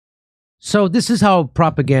So this is how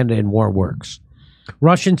propaganda in war works.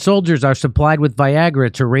 Russian soldiers are supplied with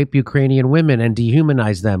Viagra to rape Ukrainian women and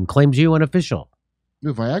dehumanize them, claims UN official.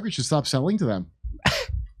 No, Viagra should stop selling to them.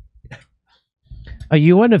 A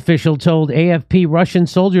UN official told AFP Russian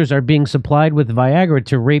soldiers are being supplied with Viagra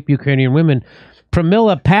to rape Ukrainian women.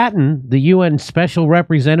 Pramila Patten, the UN Special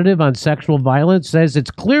Representative on Sexual Violence, says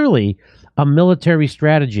it's clearly a military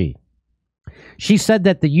strategy. She said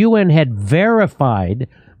that the UN had verified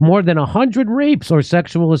more than 100 rapes or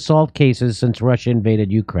sexual assault cases since Russia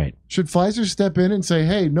invaded Ukraine. Should Pfizer step in and say,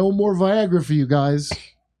 hey, no more Viagra for you guys?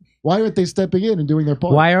 Why aren't they stepping in and doing their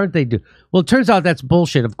part? Why aren't they do? Well, it turns out that's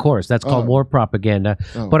bullshit, of course. That's called war propaganda.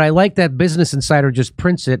 Oh. But I like that Business Insider just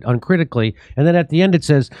prints it uncritically. And then at the end it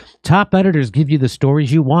says, top editors give you the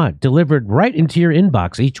stories you want, delivered right into your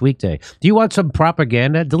inbox each weekday. Do you want some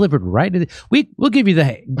propaganda delivered right in we'll give you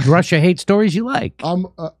the Russia hate stories you like.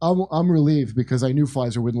 I'm relieved because I knew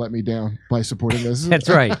Pfizer wouldn't let me down by supporting this. That's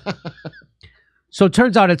right. So it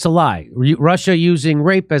turns out it's a lie. Russia using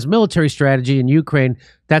rape as military strategy in Ukraine,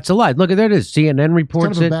 that's a lie. Look, there it is. CNN reports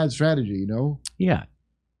it's kind of a bad strategy, you know? Yeah.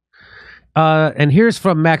 And here's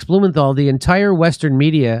from Max Blumenthal. The entire Western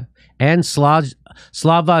media and Slavoj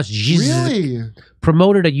Žižek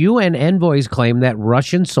promoted a UN envoy's claim that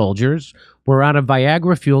Russian soldiers were on a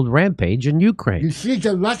Viagra-fueled rampage in Ukraine. You see,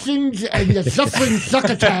 the Russians and the suffering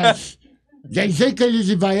succotash, they take it as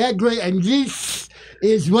a Viagra, and this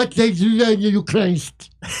is what they do in Ukraine.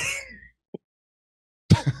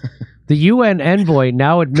 The UN envoy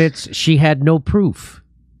now admits she had no proof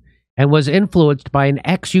and was influenced by an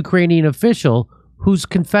ex-Ukrainian official who's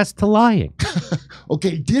confessed to lying.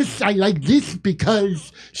 Okay, I like this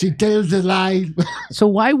because she tells a lie. So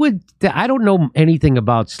why would... I don't know anything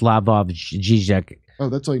about Slavoj Žižek. Oh,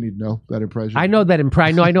 that's all you need to know, that impression. I know that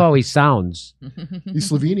I know how he sounds. He's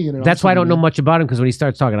Slovenian. And that's why I don't know much about him, because when he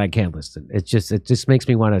starts talking, I can't listen. It just makes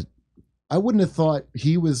me want to... I wouldn't have thought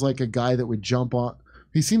he was like a guy that would jump on...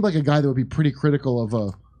 He seemed like a guy that would be pretty critical of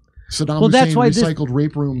a Saddam Hussein recycled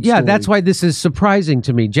rape room story. That's why this is surprising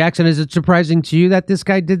to me. Jackson, is it surprising to you that this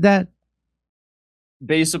guy did that?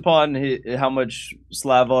 Based upon how much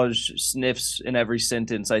Slavoj sniffs in every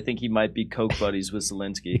sentence, I think he might be coke buddies with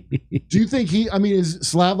Zelensky. Do you think is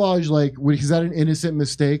Slavoj like, is that an innocent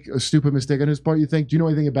mistake, a stupid mistake on his part, you think? Do you know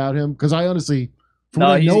anything about him? Because I honestly, from what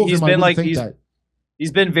I know of him, I wouldn't think that.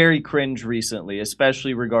 He's been very cringe recently,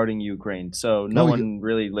 especially regarding Ukraine. So no one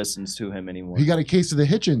really listens to him anymore. He got a case of the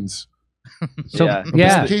Hitchens. So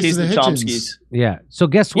Case of the Chomskys. Yeah. So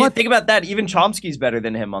guess what? Think about that. Even Chomsky's better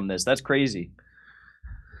than him on this. That's crazy.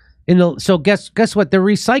 So guess what? They're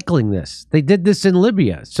recycling this. They did this in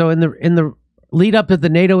Libya. So in the lead up to the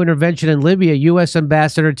NATO intervention in Libya, U.S.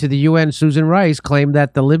 Ambassador to the UN Susan Rice claimed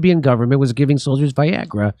that the Libyan government was giving soldiers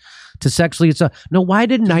Viagra to sexually assault. No, why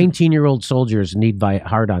did 19-year-old soldiers need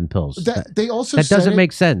hard-on pills? That doesn't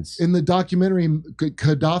make sense. In the documentary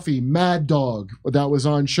Gaddafi, Mad Dog, that was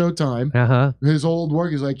on Showtime, his old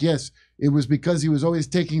work is like, yes, it was because he was always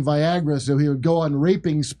taking Viagra, so he would go on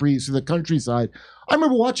raping sprees to the countryside. I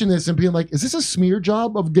remember watching this and being like, is this a smear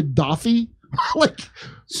job of Gaddafi?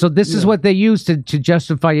 So this is what they use to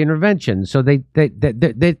justify intervention. So they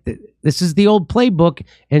this is the old playbook,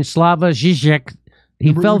 and Slavoj Žižek,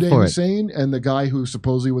 he fell for Hussein it. And the guy who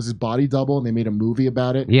supposedly was his body double, and they made a movie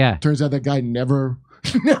about it. Yeah. Turns out that guy never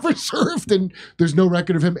served, and there's no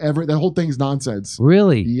record of him ever. That whole thing's nonsense.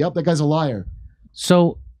 Really? Yep, that guy's a liar.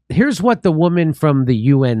 So here's what the woman from the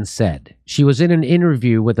UN said. She was in an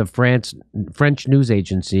interview with a French news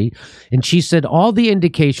agency, and she said all the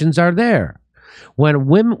indications are there. When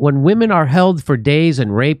women are held for days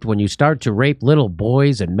and raped, when you start to rape little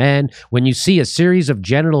boys and men, when you see a series of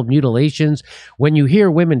genital mutilations, when you hear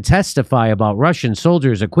women testify about Russian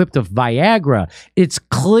soldiers equipped with Viagra, it's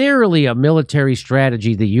clearly a military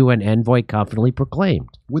strategy, the UN envoy confidently proclaimed.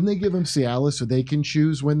 Wouldn't they give them Cialis so they can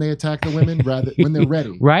choose when they attack the women, rather when they're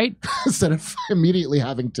ready? Right? Instead of immediately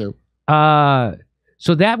having to.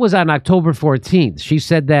 So that was on October 14th. She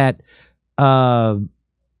said that...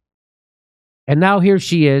 And now here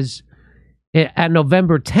she is at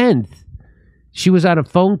November 10th. She was on a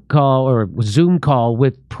phone call or Zoom call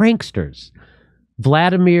with pranksters.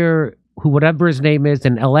 Vladimir, whatever his name is,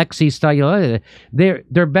 and Alexei Stoyanov.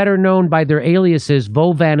 They're better known by their aliases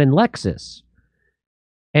Vovan and Lexus.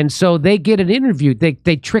 And so they get an interview.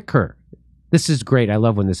 They trick her. This is great. I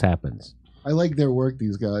love when this happens. I like their work,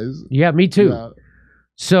 these guys. Yeah, me too. Yeah.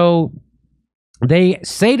 So they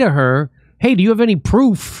say to her, hey, do you have any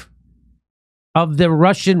proof of the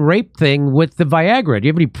Russian rape thing with the Viagra? Do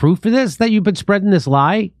you have any proof of this, that you've been spreading this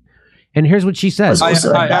lie? And here's what she says. I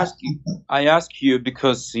ask you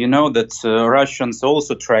because you know that Russians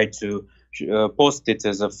also try to post it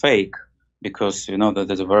as a fake, because you know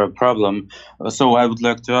that is a very problem. So I would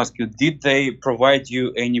like to ask you: did they provide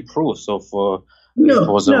you any proofs of it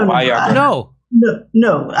was a Viagra?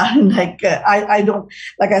 No. I don't.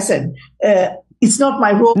 Like I said, it's not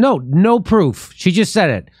my role. No proof. She just said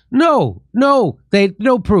it. No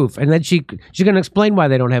proof. And then she's going to explain why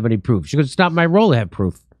they don't have any proof. She goes, it's not my role to have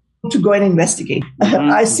proof. To go and investigate.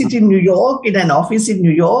 I sit in New York, in an office in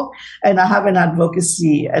New York, and I have an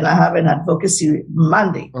advocacy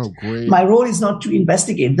mandate. Oh, great. My role is not to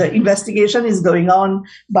investigate. The investigation is going on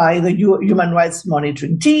by the Human Rights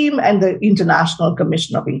Monitoring Team and the International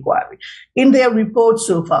Commission of Inquiry. In their report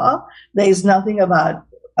so far, there is nothing about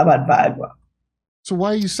Viagra. So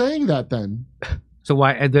why are you saying that then? So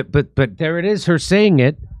why? But there it is. Her saying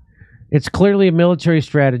it. It's clearly a military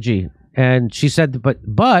strategy. And she said, but,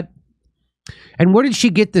 and where did she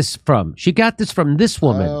get this from? She got this from this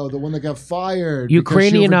woman. Oh, the one that got fired.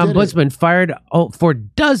 Ukrainian ombudsman fired for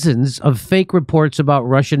dozens of fake reports about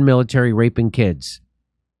Russian military raping kids.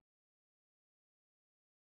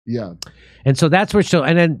 Yeah. And so that's where she'll,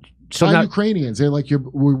 and then, so now Ukrainians, they're like,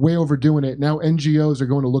 we're way overdoing it. Now NGOs are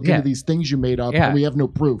going to look into these things you made up, and we have no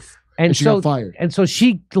proof. And she got fired. And so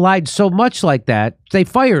she lied so much like that, they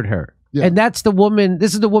fired her. Yeah. And that's the woman,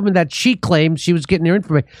 this is the woman that she claims she was getting her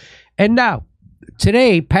information. And now,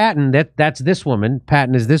 today, Patton, that's this woman.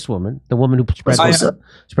 Patton is this woman, the woman who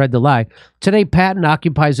spread the lie. Today, Patton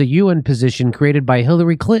occupies a UN position created by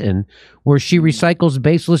Hillary Clinton, where she recycles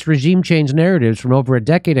baseless regime change narratives from over a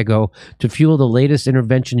decade ago to fuel the latest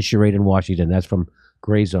intervention charade in Washington. That's from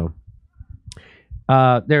Gray Zone.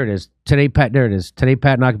 There it is. Today, Patton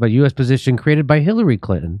occupies a U.S. position created by Hillary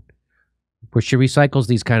Clinton, where she recycles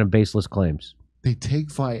these kind of baseless claims. They take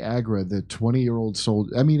Viagra, the 20-year-old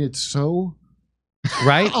soldier. I mean, it's so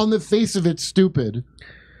right on the face of it, stupid.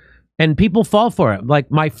 And people fall for it.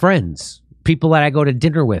 Like my friends, people that I go to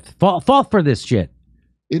dinner with, fall for this shit.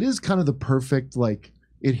 It is kind of the perfect, like,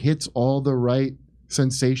 it hits all the right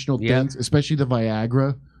sensational things, especially the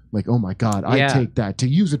Viagra. Like, oh my God, I take that. To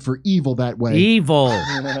use it for evil that way. Evil.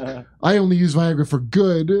 I only use Viagra for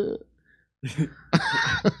good.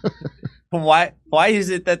 Why is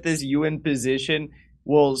it that this UN position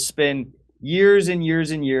will spend years and years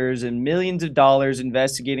and years and millions of dollars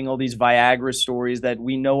investigating all these Viagra stories that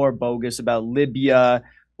we know are bogus about Libya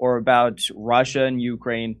or about Russia and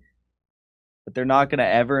Ukraine, but they're not going to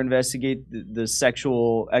ever investigate the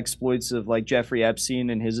sexual exploits of like Jeffrey Epstein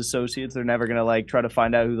and his associates? They're never going to like try to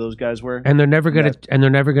find out who those guys were, and they're never going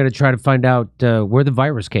to try to find out where the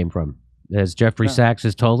virus came from. As Jeffrey Sachs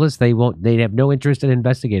has told us, they have no interest in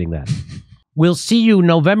investigating that. We'll see you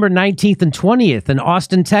November 19th and 20th in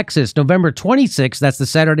Austin, Texas. November 26th, that's the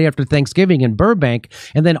Saturday after Thanksgiving, in Burbank.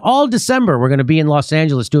 And then all December, we're going to be in Los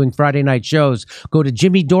Angeles doing Friday night shows. Go to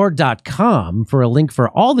jimmydore.com for a link for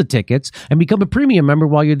all the tickets and become a premium member.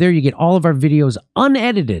 While you're there, you get all of our videos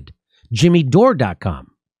unedited. jimmydore.com,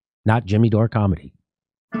 not Jimmy Dore Comedy.